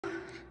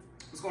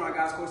What's going on,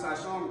 guys?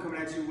 Coach Sean. We're coming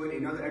at you with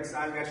another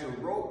exercise. We got your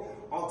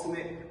rope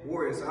ultimate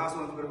warrior. So how's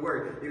one going to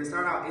work? You're going to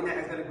start out in that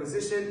athletic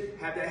position,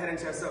 have that head and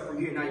chest up from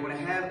here. Now you want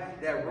to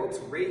have that rope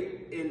right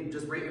in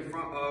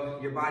front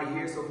of your body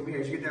here. So from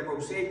here, as you get that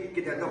rope shape,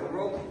 get that double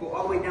rope, go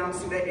all the way down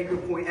to that anchor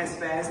point as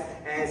fast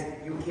as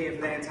you can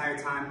for that entire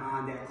time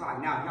on that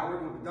clock. Now, if you're not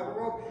working with the double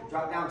rope,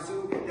 drop down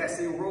to that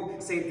single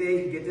rope. Same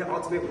thing, get the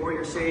ultimate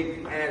warrior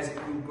shape as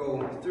you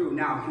go through.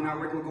 Now, if you're not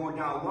working with going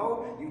down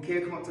low, you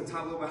can come up to the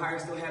top a little bit higher,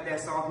 still have that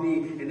soft knee,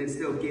 and then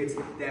still get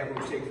that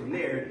rope shape from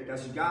there.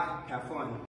 That's what you got. Have fun.